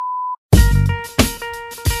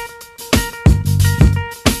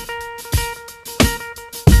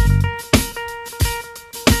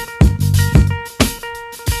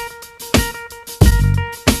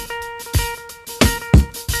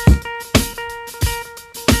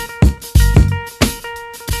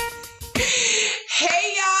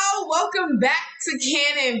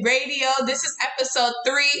Canon Radio. This is episode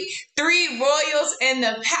 3 royals in the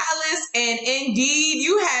palace. And indeed,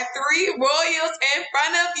 you have 3 royals in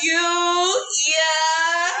front of you.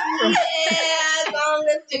 Yeah. Yeah, don't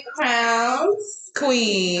lift your crowns.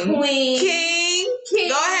 Queen. King.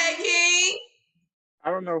 Go ahead, King. I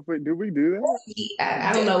don't know if we do that.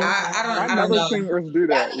 I don't know. I I've don't never know. seen us do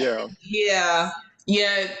that.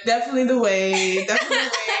 Yeah, definitely the way.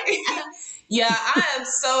 Yeah, I am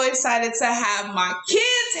so excited to have my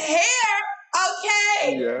kids here.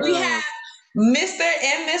 Okay, Yeah. we have Mr.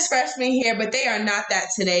 and Miss Freshman here, but they are not that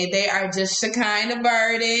today. They are just Shekinah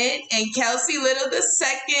Burden and Kelsey Little the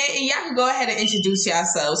second. And y'all can go ahead and introduce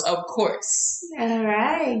yourselves, of course. All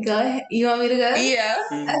right, go ahead. You want me to go? Yeah.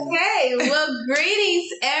 Okay. Well,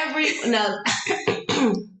 greetings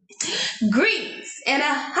and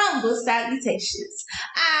a humble salutations.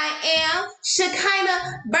 I am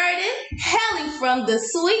Shekinah Burden, hailing from the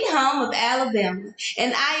sweet home of Alabama,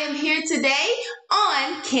 and I am here today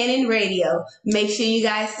on Canon Radio. Make sure you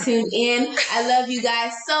guys tune in. I love you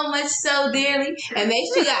guys so much, so dearly, and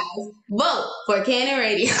make sure you guys vote for Canon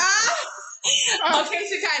Radio. Okay,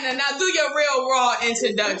 Shekinah, now do your real raw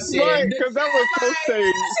introduction. Right, because that was so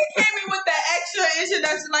shady. She came in with that extra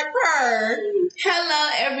introduction like her. Hello,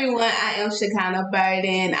 everyone. I am Shekinah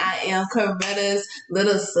Burden. I am Coretta's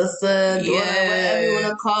little sister, daughter, whatever you want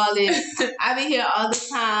to call it. I be here all the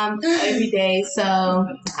time, every day, so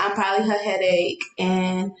I'm probably her headache.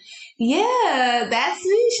 And yeah, that's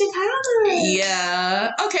me, Shekinah.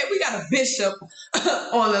 Yeah. Okay, we got a bishop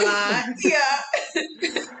on the line. Yeah.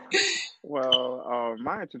 Well,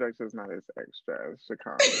 my introduction is not as extra as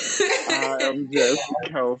Shekinah. I am just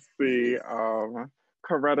Kelsey,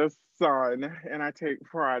 Coretta's son, and I take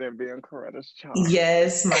pride in being Coretta's child.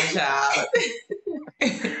 Yes, my child.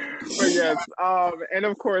 But yes, and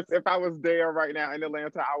of course, if I was there right now in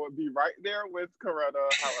Atlanta, I would be right there with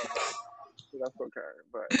Coretta. However, so that's okay.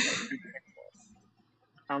 But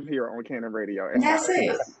I'm here on Canon Radio, and That's it.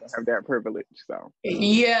 I have that privilege. So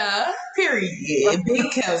Yeah, period. Big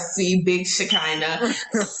Kelsey, big Shekinah.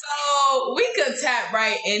 So we could tap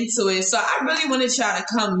right into it. So I really wanted y'all to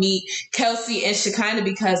come meet Kelsey and Shekinah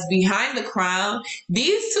because behind the crown,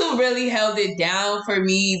 these two really held it down for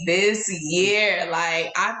me this year.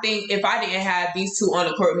 Like, I think if I didn't have these two on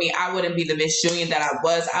the court with me, I wouldn't be the Miss Junior that I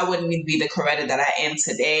was. I wouldn't be the Coretta that I am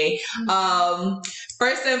today.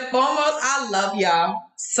 First and foremost, I love y'all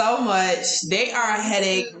so much. They are a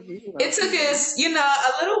headache. It took us, a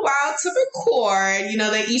little while to record.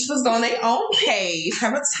 They each was on their own pace,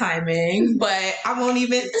 have a timing, but I won't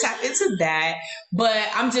even tap into that. But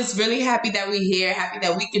I'm just really happy that we're here, happy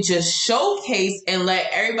that we could just showcase and let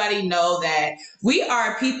everybody know that we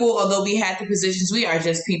are people, although we had the positions, we are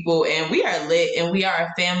just people, and we are lit, and we are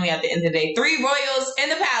a family at the end of the day. 3 royals in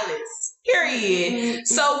the palace. Period.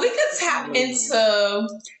 So we could tap into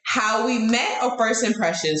how we met or first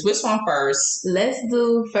impressions. Which one first? Let's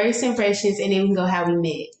do first impressions and then we can go how we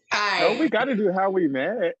met. All right. No, we got to do how we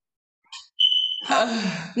met. No,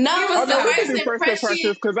 it was the first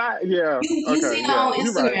impressions because you see it on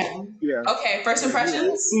Instagram. Right. Yeah. Okay, first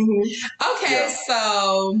impressions. Mm-hmm. Okay,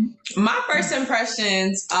 so my first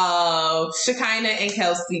impressions of Shekinah and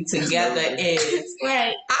Kelsey together is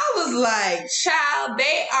right. I was like, child,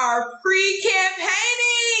 they are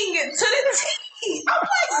pre-campaigning to the T. I'm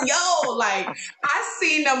like, yo, I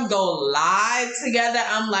seen them go live together.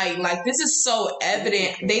 I'm like, this is so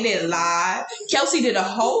evident. They did live. Kelsey did a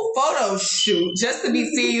whole photo shoot just to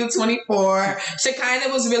be CU24.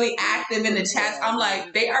 Shekinah was really active in the chats. I'm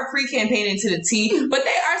like, they are pre-campaigning to the T, but they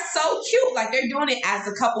are so cute. Like, they're doing it as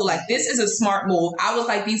a couple. Like, this is a smart move. I was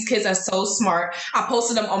like, these kids are so smart. I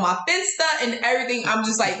posted them on my Finsta and everything. I'm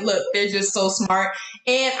just like, look, they're just so smart.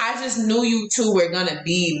 And I just knew you two were going to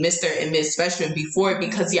be Mr. and Miss Freshman before it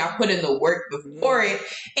because y'all put in the work before it.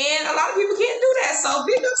 And a lot of people can't do that. So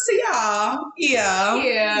big ups to y'all.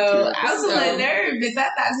 Yeah. I was a little nervous. I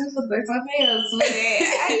thought this was like something else.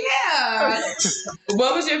 Yeah.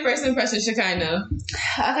 What was your first impression, Shekinah?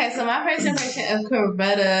 Okay, so my first impression of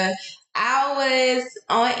Coretta, I was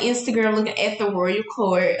on Instagram looking at the Royal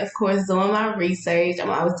Court, of course, doing my research. I'm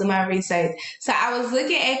always doing my research. So I was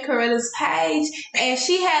looking at Coretta's page, and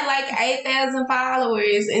she had like 8,000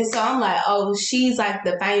 followers. And so I'm like, oh, she's like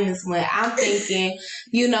the famous one. I'm thinking,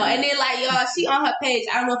 and then like, y'all, she on her page.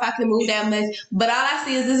 I don't know if I can move that much, but all I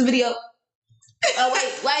see is this video. Oh,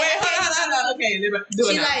 wait. Hold on. Okay, do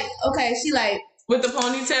it now. She like, With the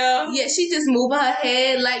ponytail? Yeah, she just moving her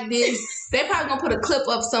head like this. They probably gonna put a clip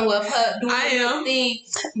up somewhere of her doing her thing.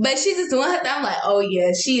 But she just doing her thing. I'm like, oh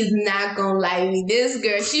yeah, she is not gonna like me. This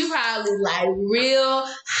girl, she probably like real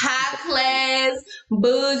high class,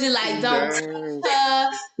 bougie, like don't touch her.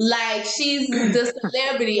 Like she's the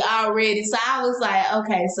celebrity already. So I was like,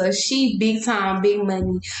 okay, so she big time, big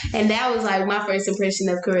money. And that was like my first impression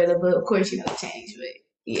of Coretta, but of course, it changed. But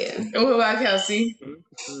yeah. And what about Kelsey?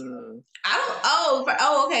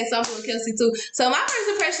 Okay, so I'm doing Kelsey too. So my first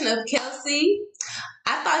impression of Kelsey,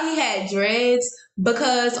 I thought he had dreads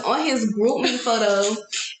because on his group me photo,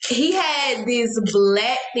 he had this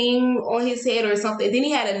black thing on his head or something. Then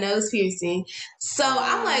he had a nose piercing. So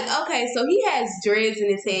I'm like, okay, so he has dreads in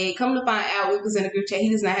his head. Come to find out, we was in a group chat, he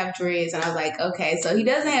does not have dreads. And I was like, okay, so he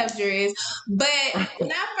doesn't have dreads. But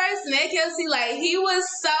when I first met Kelsey, like, he was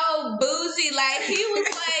so bougie. Like, he was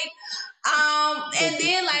like, and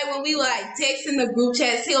then like when we were like texting the group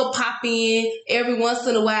chats, he'll pop in every once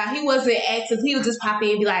in a while. He wasn't active. He would just pop in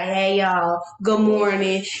and be like, hey y'all, good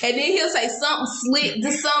morning. And then he'll say something slick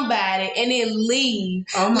to somebody and then leave.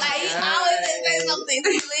 Oh my like he always say something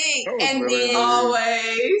slick. And then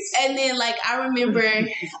always. And then like I remember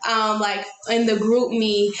like in the group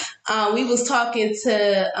me, we was talking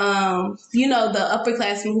to the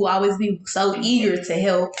upperclassmen who always be so eager to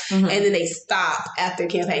help, and then they stop after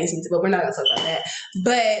campaign season, but we're not gonna talk about that.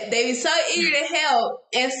 But they be so eager to help,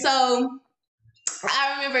 and so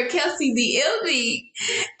I remember Kelsey D. Ilby,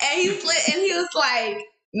 and he was like,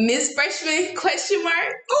 Miss Freshman question mark.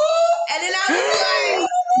 And then I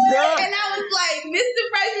was like, Mr.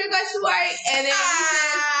 Freshman question mark, and then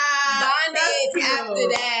we just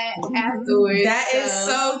bonded afterwards. That is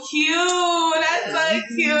so cute. That's so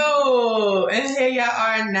cute. And here y'all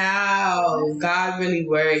are now. God really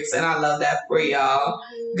works, and I love that for y'all.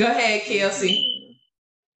 Go ahead, Kelsey.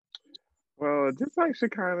 Well, just like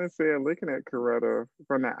Shekinah said, looking at Coretta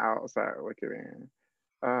from the outside looking in,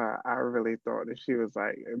 I really thought that she was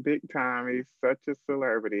like big time, such a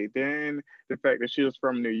celebrity. Then the fact that she was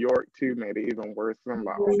from New York too made it even worse. I'm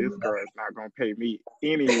like, oh, this girl is not gonna pay me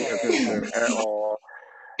any attention at all.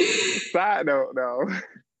 Side note though,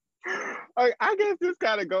 I guess this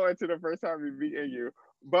kind of go into the first time we meeting you.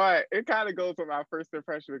 But it kind of goes with my first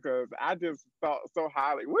impression because I just thought so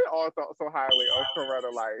highly. We all thought so highly of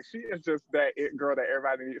Coretta. Like, she is just that it girl that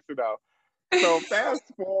everybody needs to know. So fast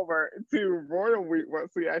forward to Royal Week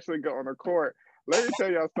once we actually go on the court. Let me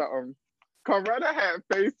tell y'all something. Coretta had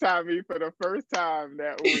FaceTime me for the first time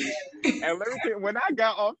that week. And let me tell you, when I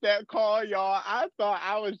got off that call, y'all, I thought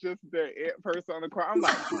I was just the it person on the court. I'm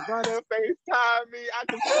like, Coretta FaceTime me. I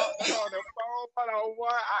can talk to her on the phone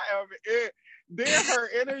one-on-one. I am it. Then her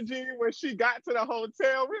energy when she got to the hotel,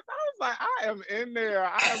 I was like, I am in there.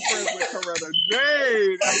 I am friends with Coretta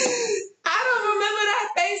Jade. I don't remember that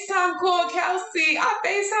FaceTime call, Kelsey. I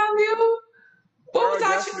FaceTimed you? What was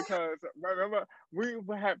that? Because remember, we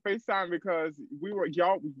had FaceTime because you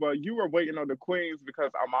were waiting on the Queens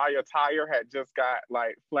because Amaya Tyre had just got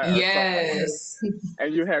like flat. Yes.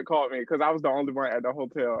 And you had called me because I was the only one at the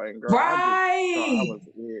hotel, and girl, right. I was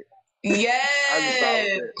it. Yes.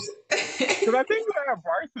 Because I think we were at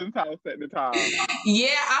Barson's house at the time. And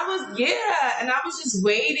I was just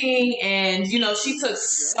waiting, and she took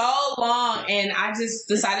so long, and I just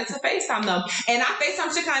decided to FaceTime them. And I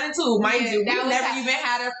FaceTime Shekinah too, mind you. We never even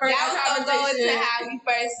had our first conversation. That was going to how we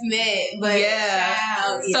first met. But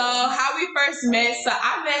So how we first met, so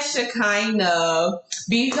I met Shekinah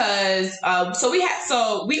because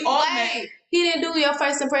we all met. He didn't do your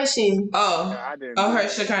first impression. Oh, yeah, I didn't. Her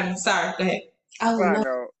Shekinah. Sorry, go ahead. Side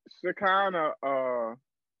note, Shekinah,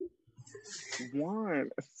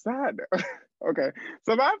 side note. Okay,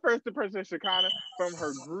 so my first impression of Shekinah from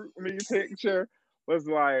her group me picture was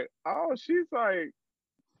like, oh, she's like,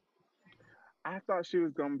 I thought she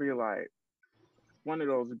was gonna be like one of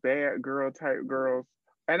those bad girl type girls,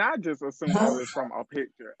 and I just assumed it was from a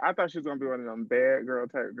picture. I thought she was gonna be one of them bad girl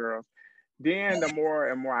type girls. Then the more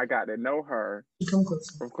and more I got to know her,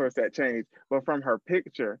 of course that changed. But from her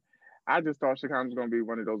picture, I just thought Shekinah was going to be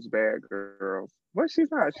one of those bad girls. But she's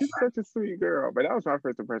not. She's such a sweet girl. But that was my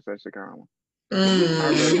first impression of Shekinah.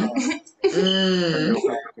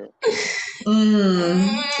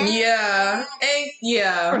 Yeah.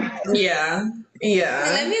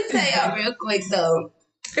 Let me tell y'all real quick though.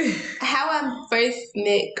 How I first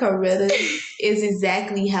met Coretta is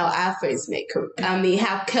exactly how I first met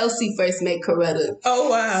how Kelsey first met Coretta. Oh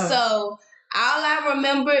wow. So All I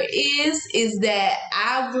remember is that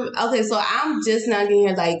okay, so I'm just now getting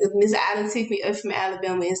here. Like Miss Adams took me up from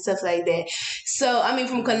Alabama and stuff like that. So I mean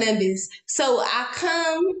from Columbus. So I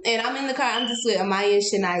come and I'm in the car. I'm just with Amaya and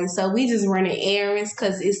Shania. So we just running errands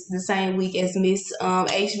because it's the same week as Miss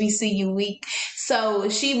HBCU week. So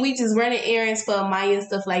we just running errands for Amaya and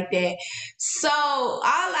stuff like that. So all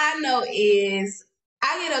I know is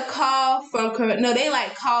I get a call from Coretta. No, they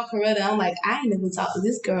like call Coretta. I'm like, I ain't never talked to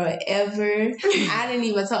this girl ever. I didn't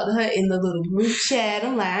even talk to her in the little group chat.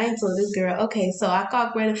 I'm like, I ain't told this girl. Okay, so I call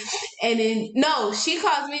Coretta. And then, no, she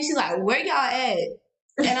calls me. She's like, where y'all at?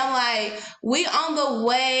 And I'm like, we on the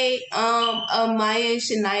way, Maya and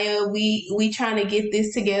Shania, we trying to get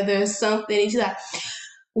this together or something. And she's like,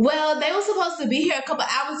 well, they were supposed to be here a couple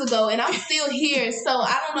hours ago, and I'm still here, so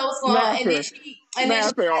I don't know what's going on. And then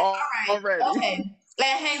she's like, all right, okay.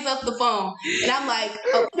 And hangs up the phone. And I'm like,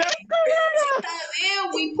 okay. So then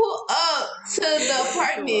we pull up to the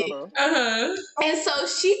apartment. And so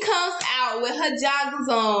she comes out with her joggers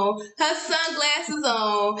on, her sunglasses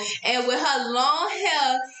on, and with her long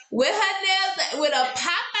hair, with her nails, with a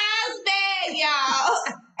Popeyes bag, y'all.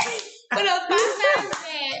 With a Popeyes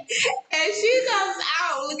bag. And she comes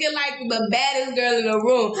out looking like the baddest girl in the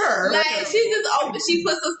room. Like, she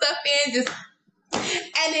puts some stuff in,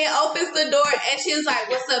 and then opens the door and she was like,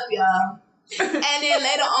 what's up, y'all? And then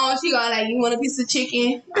later on, she got like, you want a piece of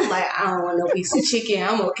chicken? I'm like, I don't want no piece of chicken.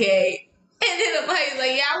 I'm okay. And then the body's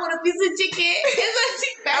like, yeah, I want a piece of chicken. And so she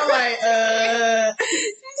just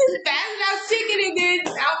passed out chicken, and then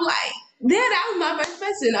I'm like, that was my first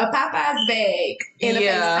question, a Popeyes bag.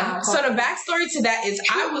 So the backstory to that is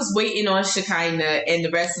I was waiting on Shekinah and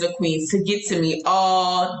the rest of the queens to get to me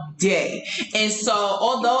all day. And so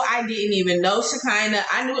although I didn't even know Shekinah,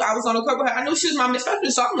 I knew I was on the court with her. I knew she was my Miss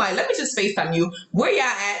Freshman. So I'm like, let me just FaceTime you. Where y'all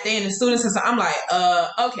at? They and the students. And so I'm like,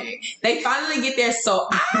 okay. They finally get there. So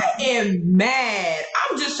I am mad.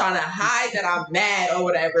 I'm just trying to hide that I'm mad or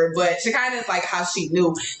whatever. But Shekinah is like how she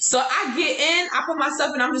knew. So I get in, I put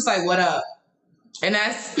myself in, I'm just like, what up? And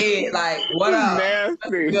that's it. Like, what up?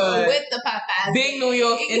 Nasty. Good. With the Popeyes. Big New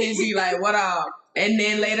York energy. Like, what up? And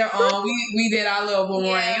then later on, we did our little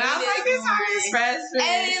boomerang. And I was like, this is fresh. And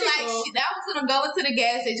then, like, I was going to go into the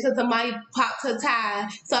gas station because somebody popped her tire.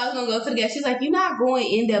 So I was going to go to the gas. She's like, you're not going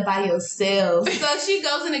in there by yourself. So she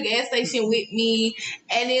goes in the gas station with me.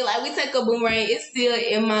 And then, like, we take a boomerang. It's still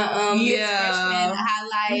in my Miss Freshman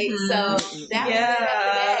highlight. So that was it after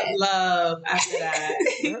that. Love after that.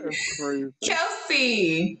 That is crazy.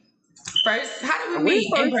 Kelsey, first, how did we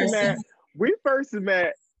meet in person? We first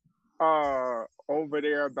met over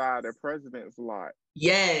there by the president's lot.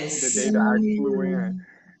 Yes. The day that I flew in.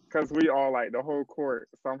 Because we all, like, the whole court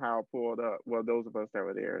somehow pulled up. Well, those of us that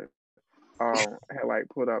were there had, like,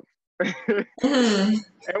 pulled up. And we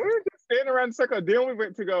were just standing around the circle. Then we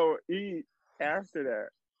went to go eat after that,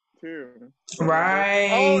 too. Right.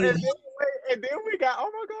 Oh, and then we got,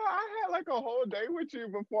 oh, my God, I had, like, a whole day with you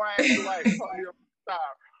before I had to, like, tell you to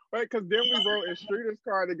stop. Right, because then we rode in Streeter's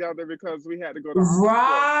car together because we had to go to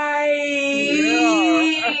right.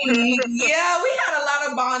 Yeah, we had a lot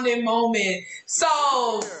of bonding moments.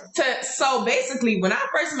 So basically, when I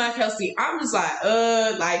first met Kelsey, I'm just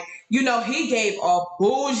like, you know, he gave off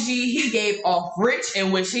bougie, he gave off rich,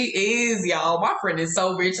 and which he is, y'all. My friend is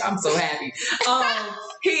so rich. I'm so happy.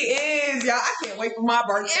 He is, y'all. I can't wait for my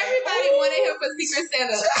birthday. Everybody wanted him for Secret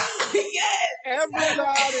Santa. Yes.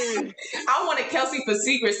 Everybody. I wanted Kelsey for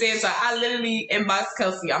Secret Santa. I literally inboxed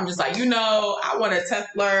Kelsey. I'm just like, you know, I want a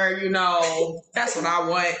Teflon, you know, that's what I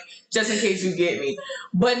want, just in case you get me.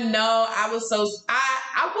 But no, I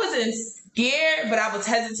wasn't scared, but I was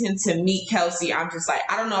hesitant to meet Kelsey. I'm just like,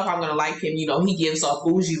 I don't know if I'm going to like him. You know, he gives off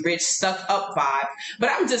bougie, rich, stuck up vibe.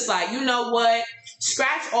 But I'm just like, you know what?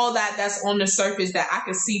 Scratch all that's on the surface that I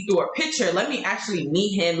can see through a picture. Let me actually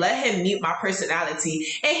meet him. Let him meet my personality.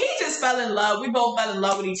 And he just fell in love. We both fell in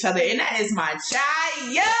love with each other. And that is my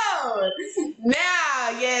child.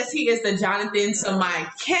 Now, yes, he is the Jonathan to my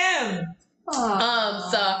Kim. So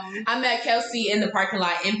I met Kelsey in the parking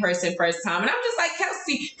lot in person first time, and I'm just like,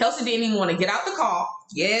 Kelsey didn't even want to get out the car.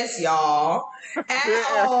 Yes, y'all,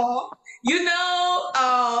 at all. You know,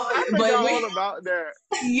 I forgot all about that.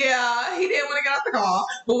 Yeah, he didn't want to get out the car,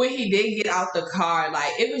 but when he did get out the car,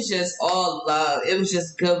 like, it was just all love. It was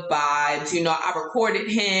just good vibes. You know, I recorded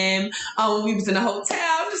him when we was in the hotel.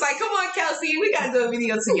 I'm just like, come on, Kelsey, we gotta do a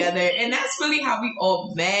video together, and that's really how we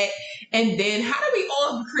all met. And then, how did we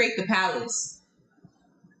all create the palace?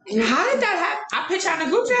 How did that happen? I put y'all in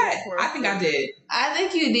the group chat. I think I did. I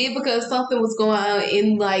think you did because something was going on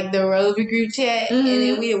in like the Rover group chat, and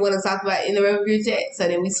then we didn't want to talk about it in the Rover group chat, so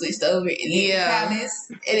then we switched over and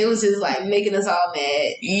and it was just like making us all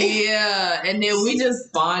mad. Yeah, and then we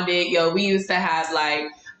just bonded. Yo, we used to have like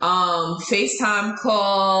FaceTime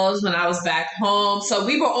calls when I was back home. So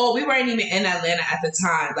we weren't even in Atlanta at the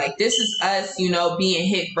time. Like this is us, being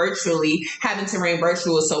hit virtually, having to reign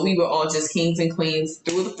virtual. So we were all just kings and queens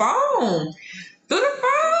through the phone. Through the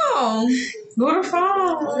phone. Through the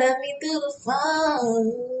phone. Let me through the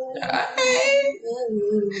phone. Okay.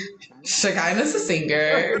 Shekinah's a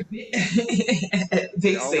singer.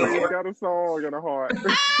 Big singer. Got a song in her heart.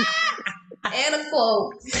 And a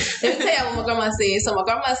quote. Let me tell you what my grandma said. So my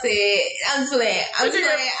grandma said, I'm just glad.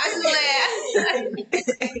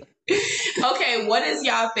 Okay, what is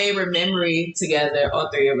y'all favorite memory together, all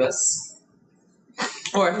three of us?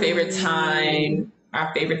 Or a favorite time,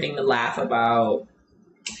 our favorite thing to laugh about?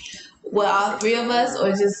 Well, all three of us or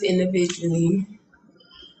just individually?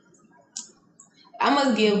 I'm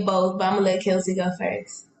going to give both, but I'm going to let Kelsey go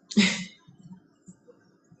first.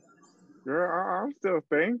 Girl, I'm still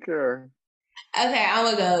thinking. Okay, I'm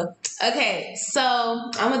going to go. Okay, so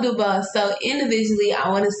I'm going to do both. So individually, I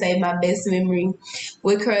want to say my best memory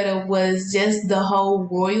with Coretta was just the whole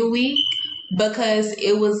Royal Week, because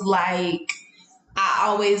it was like I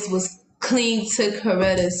always was cling to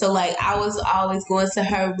Coretta. So like I was always going to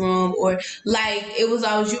her room, or like it was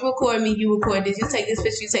always you record me, you record this, you take this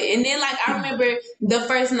picture, you take. And then like I remember the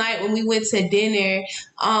first night when we went to dinner,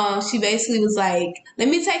 she basically was like, let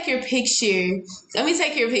me take your picture. I want to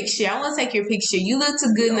take your picture. You look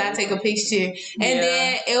too good, and I take a picture. And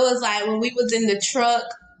then it was like when we was in the truck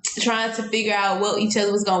trying to figure out what each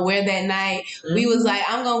other was gonna wear that night, we was like,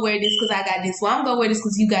 I'm gonna wear this because I got this. Well, I'm gonna wear this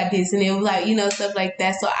because you got this, and it was like, stuff like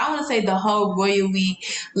that. So I want to say the whole Royal Week,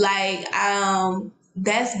 like,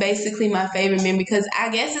 that's basically my favorite memory, because I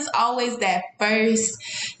guess it's always that first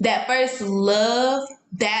love.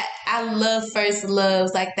 That I love first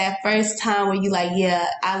loves, like that first time where you like, yeah,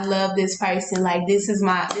 I love this person, like this is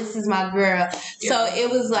my girl. So it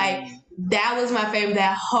was like, that was my favorite,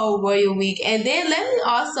 that whole Royal Week. And then let me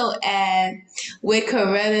also add with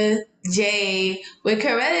Coretta J.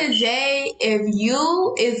 If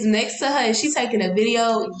you is next to her and she's taking a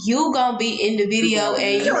video, you gonna be in the video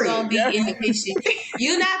and you gonna be in the picture.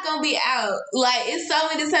 You're not gonna be out. Like it's so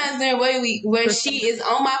many times during Royal Week where she is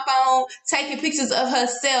on my phone taking pictures of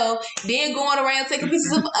herself, then going around taking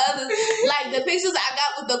pictures of others. Like the pictures I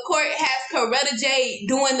got with the court has Coretta J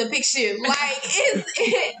doing the picture. Like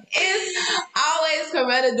it's always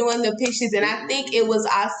Coretta doing the pictures, and I think it was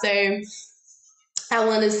also, I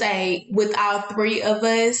want to say, with all three of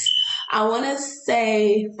us, I want to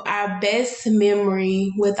say our best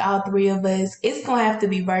memory with all three of us, it's going to have to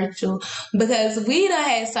be virtual, because we done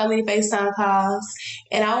had so many FaceTime calls,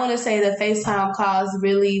 and I want to say the FaceTime calls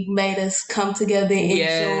really made us come together and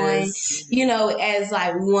join, as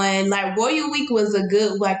like one. Like Royal Week was a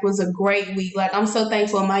great week. Like I'm so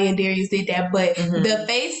thankful Maya and Darius did that, but the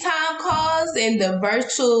FaceTime calls and the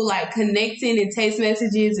virtual, like connecting and text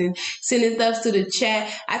messages and sending stuff to the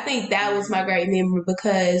chat, I think that was my great memory,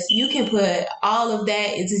 because you can put all of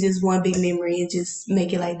that into just one big memory and just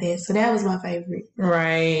make it like that. So that was my favorite.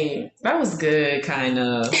 Right. That was good, kind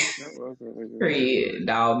of. That was really good. Period,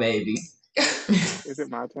 doll baby. Is it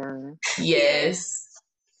my turn? Yes.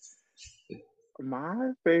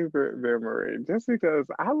 My favorite memory, just because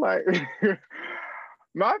I like...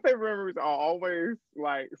 My favorite memories are always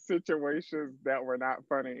like situations that were not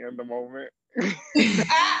funny in the moment.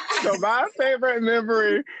 So my favorite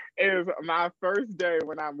memory is my first day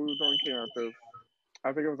when I moved on campus.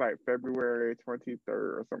 I think it was like February 23rd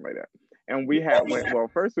or something like that. And we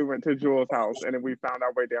first we went to Jules' house, and then we found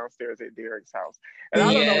our way downstairs at Derek's house. And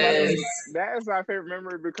I don't know why that is my favorite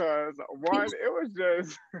memory, because one, it was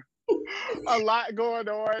just a lot going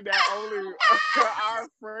on that only our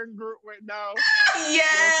friend group would know.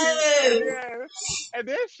 Yes. And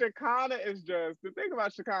then Shekinah is just, the thing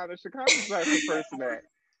about Shekinah is like the person that,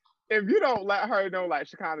 if you don't let her know, like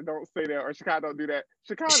Shekinah don't say that or Shekinah don't do that,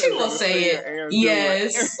 Shekinah she will say it.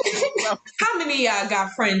 Yes. How many of y'all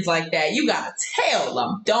got friends like that? You gotta tell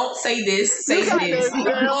them. Don't say this. Say this. You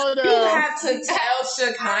have to tell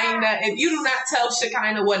Shekinah. If you do not tell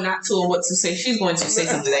Shekinah what not to and what to say, she's going to say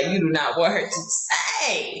something that you do not want her to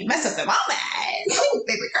say. Mess up the moment,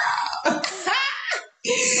 baby girl.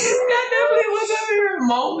 That definitely was a favorite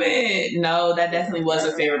moment. No, that definitely was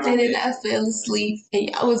a favorite moment. And then I fell asleep and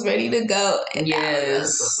I was ready to go. And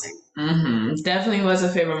yes. Definitely was a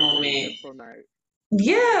favorite moment. So nice.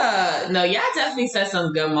 Yeah. No, y'all definitely said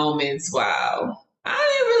some good moments. Wow. I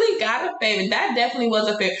didn't really got a favorite. That definitely was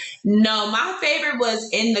a favorite. No, my favorite was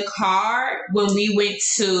in the car when we went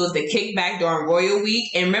to the kickback during Royal Week.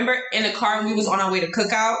 And remember in the car when we was on our way to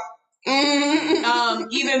Cookout?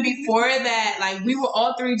 Even before that, like we were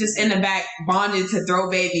all three just in the back bonded to Throw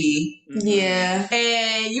Baby. Yeah.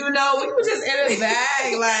 And we were just in the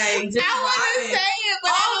back, like just I want to vibing. say it,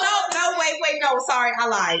 but Wait, no, sorry, I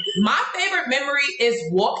lied. My favorite memory is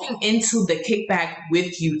walking into the kickback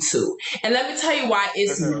with you two. And let me tell you why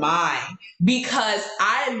it's mine. Because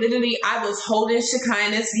I was holding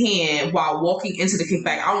Shekinah's hand while walking into the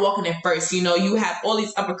kickback. I'm walking in first. You have all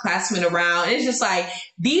these upperclassmen around. And it's just like,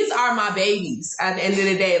 these are my babies at the end of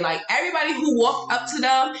the day. Like everybody who walked up to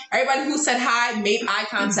them, everybody who said hi, made eye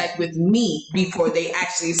contact with me before they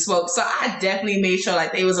actually spoke. So I definitely made sure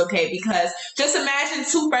like they was okay, because just imagine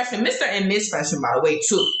two freshmen, Mr. and Miss Freshman, by the way,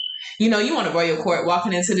 too. You on a Royal Court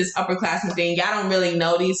walking into this upperclassman thing. Y'all don't really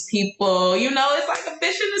know these people. It's like a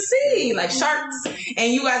fish in the sea, like sharks.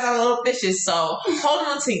 And you guys are little fishes. So hold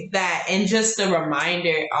on to that. And just a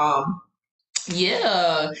reminder,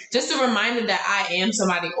 just a reminder that I am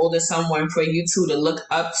somebody older, someone for you two to look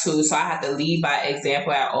up to. So I have to lead by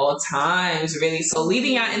example at all times, really. So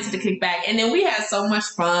leading out into the kickback. And then we had so much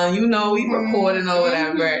fun, we recording or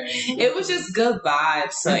whatever. It was just good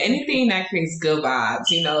vibes. So anything that creates good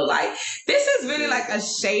vibes, like this is really like a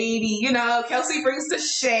shady, Kelsey brings the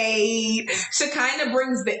shade. Shekinah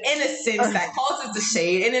brings the innocence that causes the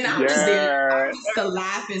shade. And then I'm just there, I'm just the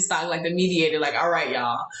laughing stock, like the mediator, like, all right,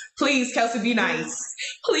 y'all. Please, Kelsey, be nice.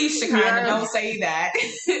 Please, Shekinah, don't say that.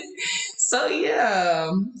 So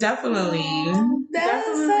yeah, definitely. That's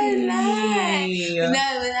so nice. No, and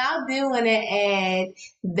I do want to add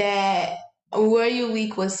that Royal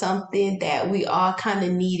Week was something that we all kind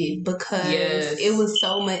of needed, because it was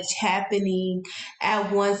so much happening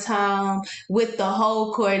at one time with the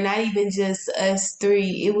whole court, not even just us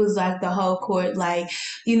three. It was like the whole court. Like,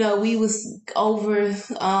 we was over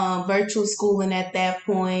virtual schooling at that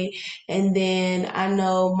point. And then I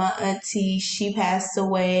know my auntie, she passed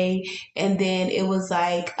away. And then it was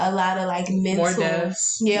like a lot of like mental. More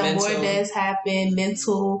deaths. Yeah, more deaths happened.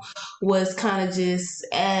 Mental was kind of just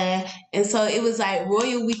and so it was like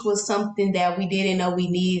Royal Week was something that we didn't know we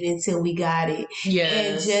needed until we got it. Yes.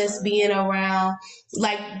 And just being around,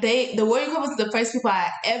 like the Royal Cup was the first people I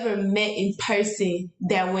ever met in person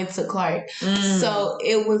that went to Clark. So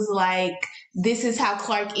it was like, this is how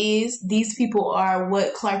Clark is. These people are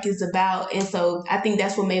what Clark is about. And so I think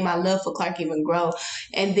that's what made my love for Clark even grow.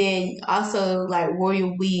 And then also like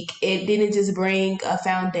Royal Week, it didn't just bring a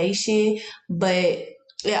foundation, but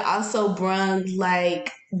it also brought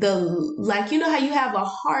like how you have a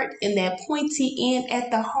heart and that pointy end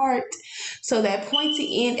at the heart. So that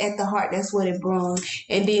pointy end at the heart, that's what it brought.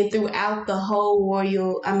 And then throughout the whole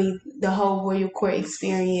Royal Court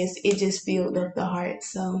experience, it just filled up the heart.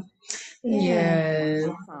 So yes.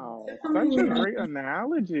 Wow, such a great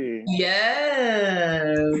analogy.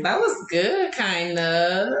 Yes, that was good, kind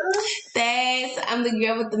of. Thanks. I'm the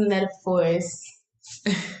girl with the metaphors.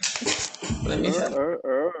 Let me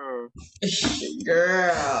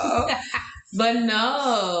girl. But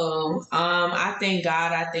no, I thank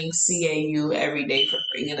God, I thank CAU every day for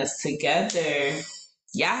bringing us together.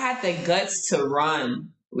 Y'all had the guts to run.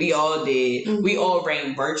 We all did. We all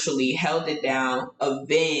ran virtually, held it down,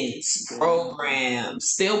 events, programs,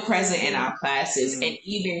 still present in our classes, and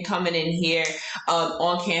even coming in here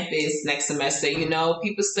on campus next semester.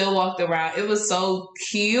 People still walked around. It was so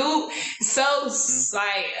cute. So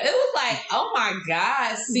like, it was like, oh my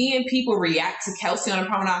God, seeing people react to Kelsey on the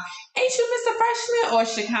promenade. Ain't you Mr. Freshman? Or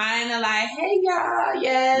Shekinah, like, hey y'all,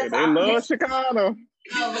 yes. They love Shekinah.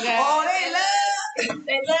 Oh my God.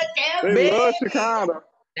 They love Kelsey. They love Shekinah.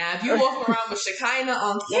 Now, if you walk around with Shekinah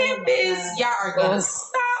on campus, y'all are going to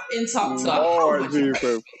stop and talk to her. Lord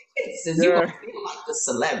Jesus. You're going to feel like the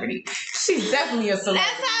celebrity. She's definitely a celebrity.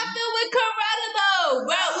 That's how I feel with Coretta, though.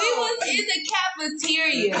 Bro, we was in the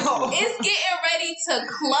cafeteria. It's getting ready to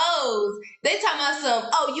close. They talking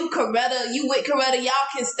about you Coretta, you with Coretta, y'all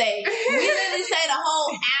can stay. We literally stayed a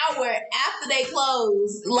whole hour after they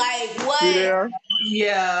closed. Like, what?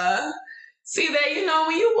 Yeah. See that,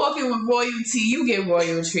 when you walk in with royalty, you get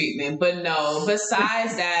royal treatment. But no,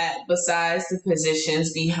 besides the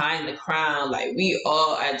positions behind the crown, like we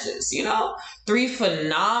all are just, three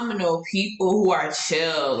phenomenal people who are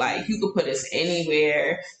chill. Like you could put us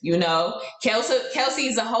anywhere, Kelsey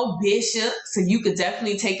is a whole bishop, so you could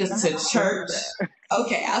definitely take us to church.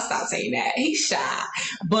 Okay, I'll stop saying that. He's shy,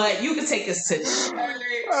 but you can take us to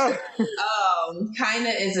church. Kinda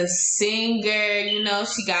is a singer. You know,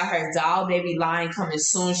 she got her doll baby line coming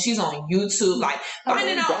soon. She's on YouTube, like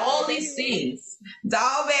finding out all these things.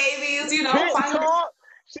 Doll babies, you know, finding. TikTok.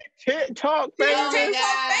 She TikTok Oh my famous.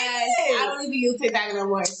 gosh. I don't even use TikTok no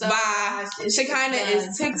more. So Bye. She kind of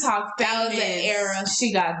is TikTok famous. That was the era.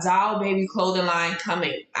 She got doll baby clothing line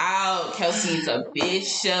coming out. Kelsey's a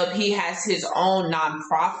bishop. He has his own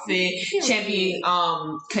nonprofit, Champion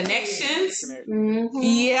Connections. Mm-hmm.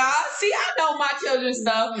 Yeah, see, I know my children's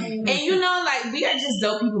stuff. And you know, like, we are just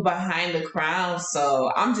dope people behind the crown.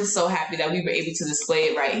 So I'm just so happy that we were able to display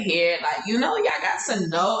it right here. Like, you know, y'all got to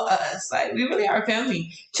know us. Like, we really are a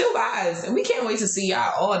family. True vibes. And we can't wait to see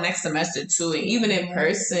y'all all next semester too. And even in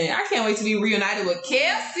person. I can't wait to be reunited with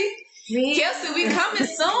Kelsey. Kelsey, we coming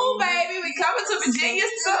soon, baby. We coming to Virginia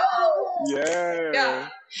soon. Yeah.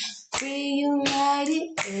 Reunited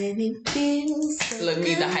and it feels so Look,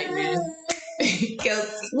 me, the hype man.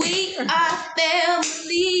 Kelsey. We are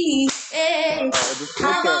family. Yeah.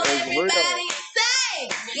 Come on, everybody, say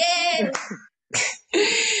yeah.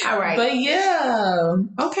 All right. But yeah.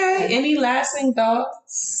 Okay. Any lasting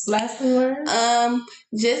thoughts? Lasting words?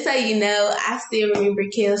 Just so you know, I still remember,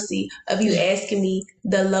 Kelsey, of you asking me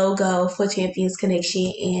the logo for Champions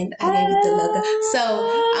Connection, and I gave you the logo. So,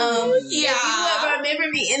 if you ever remember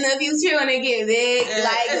me in the future when it get big,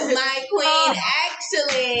 like my queen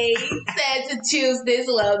actually said to choose this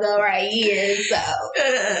logo right here. So,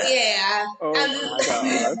 yeah. Oh my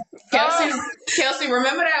God. Kelsey,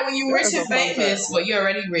 remember that when you rich and famous. Well, you're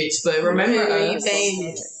already rich, but remember us.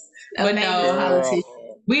 Famous. But no, Politician.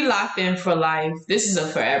 we locked in for life. This is a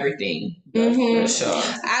for everything. Mm-hmm. For sure.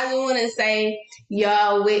 I would want to say,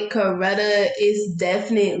 y'all, with Coretta is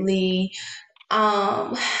definitely,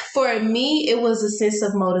 for me, it was a sense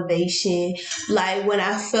of motivation. Like when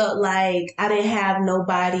I felt like I didn't have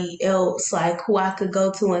nobody else, like who I could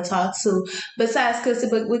go to and talk to besides Kelsey.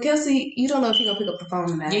 But with Kelsey, you don't know if you're gonna pick up the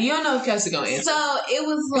phone or not. Yeah, you don't know if Kelsey gonna answer. So it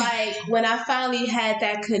was like when I finally had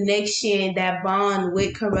that connection, that bond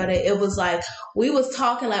with Coretta, it was like we was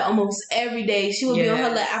talking like almost every day. She would be on her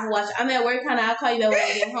like Apple Watch. I'm at work, I'll call you back when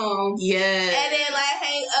I get home. Yeah. And then like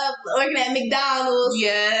hang up working at McDonald's.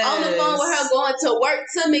 Yeah. On the phone with her going to work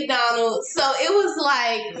to McDonald's. So it was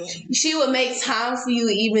like she would make time for you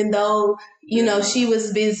even though, you know, she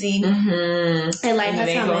was busy. Mm-hmm. And like and her it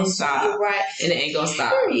ain't time gonna is stop. right. And it ain't gonna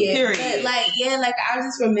stop. Period. But like I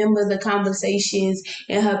just remember the conversations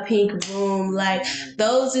in her pink room. Like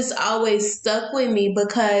those just always stuck with me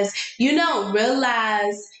because you don't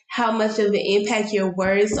realize how much of an impact your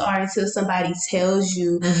words are until somebody tells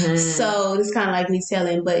you. Mm-hmm. So it's kind of like me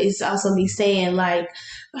telling, but it's also me saying like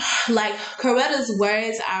Coretta's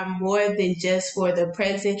words are more than just for the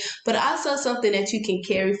present, but also something that you can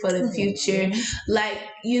carry for the future. Like,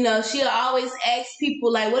 you know, she'll always ask people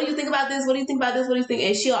like, what do you think about this? What do you think about this? What do you think?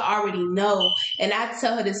 And she'll already know. And I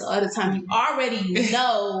tell her this all the time. You already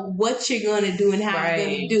know what you're going to do and how you're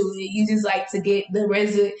going to do it. You just like to get the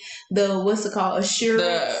what's it called? Assurance.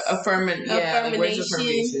 The affirmation.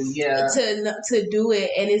 Yeah. To do it.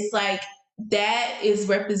 And it's like, that is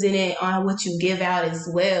represented on what you give out as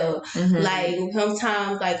well. Mm-hmm. Like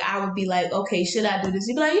sometimes, like I would be like, okay, should I do this?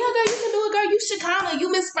 You'd be like, yeah, girl, you can do it, girl. You Chicana, you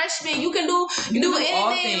Miss Freshman, you can do anything.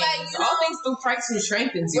 All things. Like all things through Christ who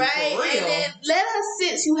strengthens you. Right, for real. and then let her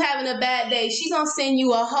since you having a bad day, she gonna send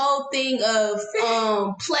you a whole thing of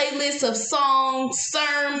playlists of songs,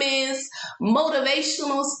 sermons,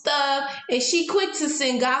 motivational stuff, and she quick to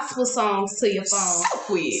send gospel songs to your phone. So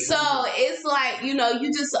quick. So it's like, you know,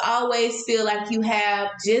 you just always feel like you have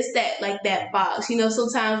just that, like that box. You know,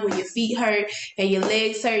 sometimes when your feet hurt and your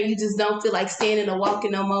legs hurt, you just don't feel like standing or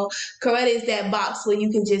walking no more. Coretta is that box where you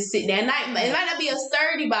can just sit there. It might not be a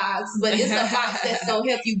sturdy box, but it's a box that's gonna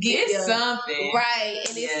help you get it's there. something. Right.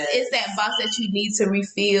 And it's that box that you need to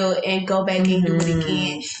refill and go back and do it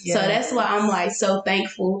again. So that's why I'm like so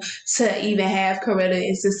thankful to even have Coretta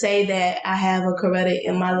and to say that I have a Coretta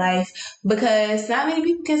in my life, because not many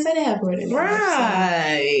people can say they have Coretta in their life.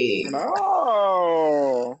 Right.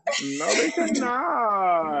 No, they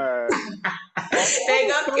cannot. There you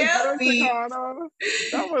go, Kelsey.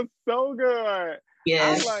 That was so good.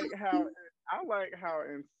 Yes. I like how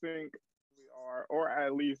in sync we are, or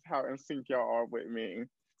at least how in sync y'all are with me,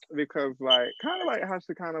 because like kind of like how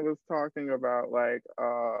she kind of was talking about like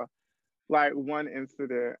one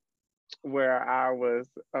incident where I was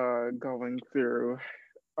going through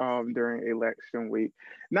during election week.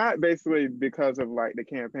 Not basically because of like the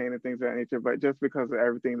campaign and things of that nature, but just because of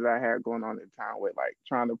everything that I had going on in town with like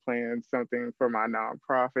trying to plan something for my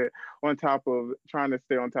nonprofit on top of trying to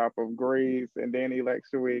stay on top of grades and then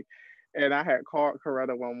election week. And I had called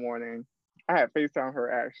Coretta one morning. I had FaceTime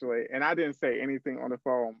her actually, and I didn't say anything on the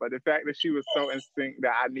phone. But the fact that she was so in sync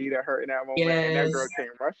that I needed her in that moment, and that girl came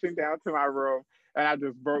rushing down to my room, and I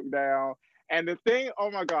just broke down. And the thing,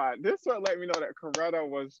 oh my God, this would let me know that Coretta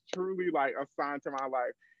was truly like a sign to my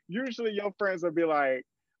life. Usually your friends will be like,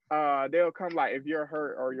 they'll come like if you're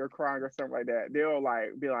hurt or you're crying or something like that, they'll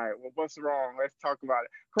like be like, well, what's wrong? Let's talk about it.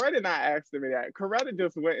 Coretta not asking me that. Coretta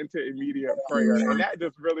just went into immediate prayer, and that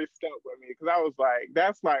just really stuck with me because I was like,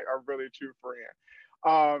 that's like a really true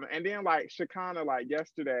friend. And then like Shekinah, like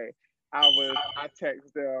yesterday, I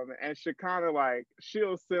text them, and Shekinah like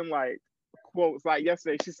she'll send like quotes. Like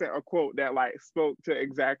yesterday she sent a quote that like spoke to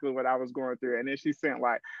exactly what I was going through, and then she sent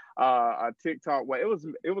like a TikTok. Well, it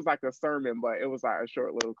was like a sermon, but it was like a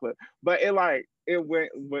short little clip, but it went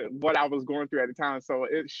with what I was going through at the time, so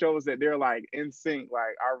it shows that they're like in sync,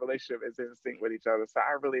 like our relationship is in sync with each other, so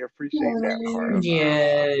I really appreciate that part of Kelsey,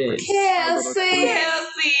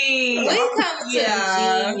 we come to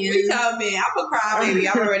the genius. We coming. I'm a crybaby.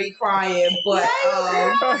 I'm already crying, but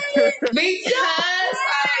because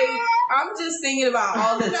I'm just thinking about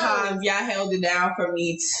all the times y'all held it down for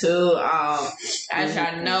me too. As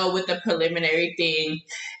y'all know, with the preliminary thing,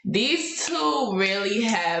 these two really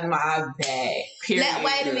have my back. Period.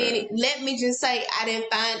 Wait a minute. Let me just say, I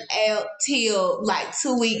didn't find out till like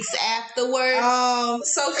 2 weeks afterwards.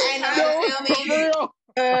 So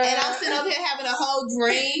and I'm sitting up here having a whole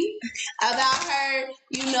dream about her,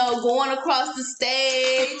 going across the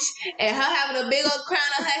stage and her having a big old crown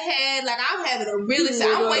on her head. Like I'm having a really,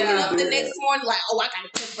 I'm waking up the next morning like, oh, I got a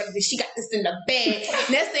text from this. She got this in the bed.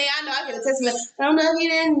 Next thing I know, I get a text from I don't know if you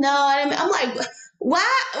didn't know. I'm like,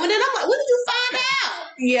 why? And then I'm like, when did you find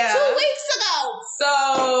out? Yeah. 2 weeks ago.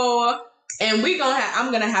 So, and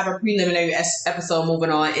I'm gonna have a preliminary episode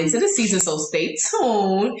moving on into the season, so stay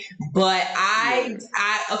tuned. But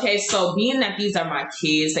okay, so being that these are my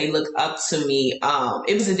kids, they look up to me.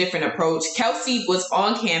 It was a different approach. Kelsey was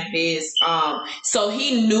on campus, so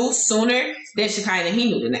he knew sooner than Shekinah.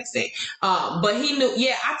 He knew the next day, but he knew.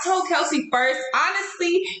 Yeah, I told Kelsey first,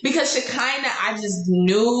 honestly, because Shekinah, I just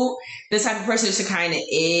knew the type of person Shekinah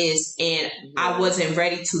is, and I wasn't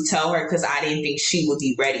ready to tell her because I didn't think she would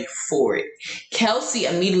be ready for it. Kelsey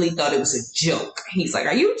immediately thought it was a joke. He's like,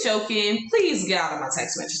 are you joking? Please get out of my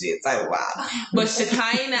text messages. It's like, wow. But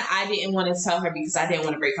Shekinah, I didn't want to tell her because I didn't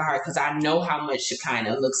want to break her heart because I know how much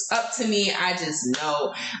Shekinah looks up to me. I just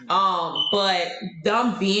know. But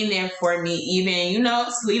them being there for me, even,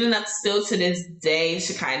 it's leading up still to this day,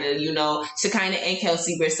 Shekinah, Shekinah and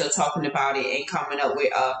Kelsey, we're still talking about it and coming up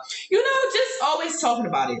with, just always talking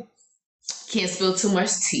about it. Can't spill too much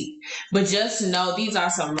tea, but just know these are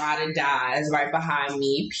some ride or dies right behind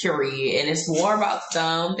me, period. And it's war about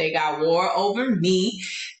them. They got war over me.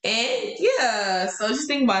 And yeah, so just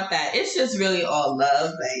think about that. It's just really all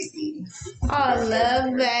love, baby. All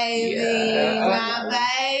love, baby. My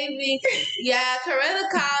baby. Yeah, Coretta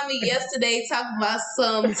called me yesterday talking about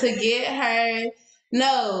something to get her.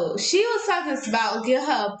 No, she was talking about get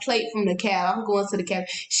her a plate from the cab. I'm going to the cab.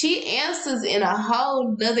 She answers in a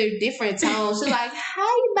whole other different tone. She's like,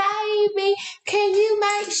 hey, baby, can you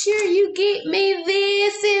make sure you get me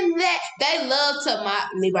this and that? They love to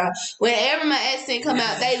mock me, bro. Whenever my accent come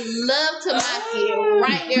out, they love to mock it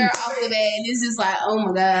right there off the bat. And it's just like, oh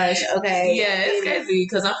my gosh, okay. Yeah, it's crazy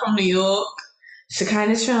because I'm from New York.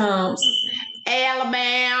 Shekinah Trumps,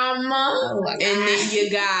 Alabama, and then you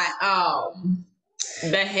got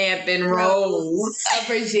the Hampton Roads of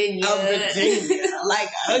Virginia. Like,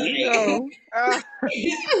 okay.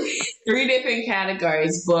 3 different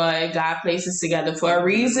categories, but God places together for a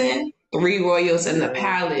reason. 3 royals in the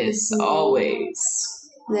palace, always.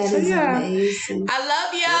 That is amazing. I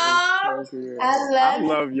love y'all. I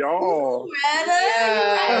love y'all.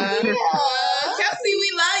 Kelsey,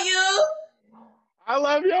 we love you. I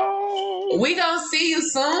love y'all. We gonna see you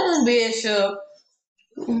soon, Bishop.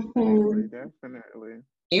 Definitely.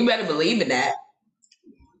 You better believe in that.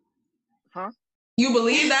 Huh? You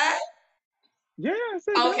believe that? Yeah.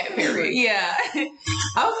 Okay, period. Yeah.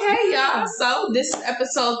 Okay, y'all. So this is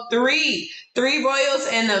episode 3. 3 royals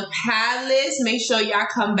in the palace. Make sure y'all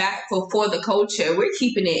come back for the culture. We're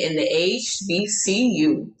keeping it in the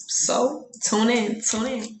HBCU. So tune in.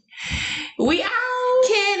 We out.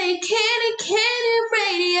 Cannon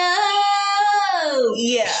Radio.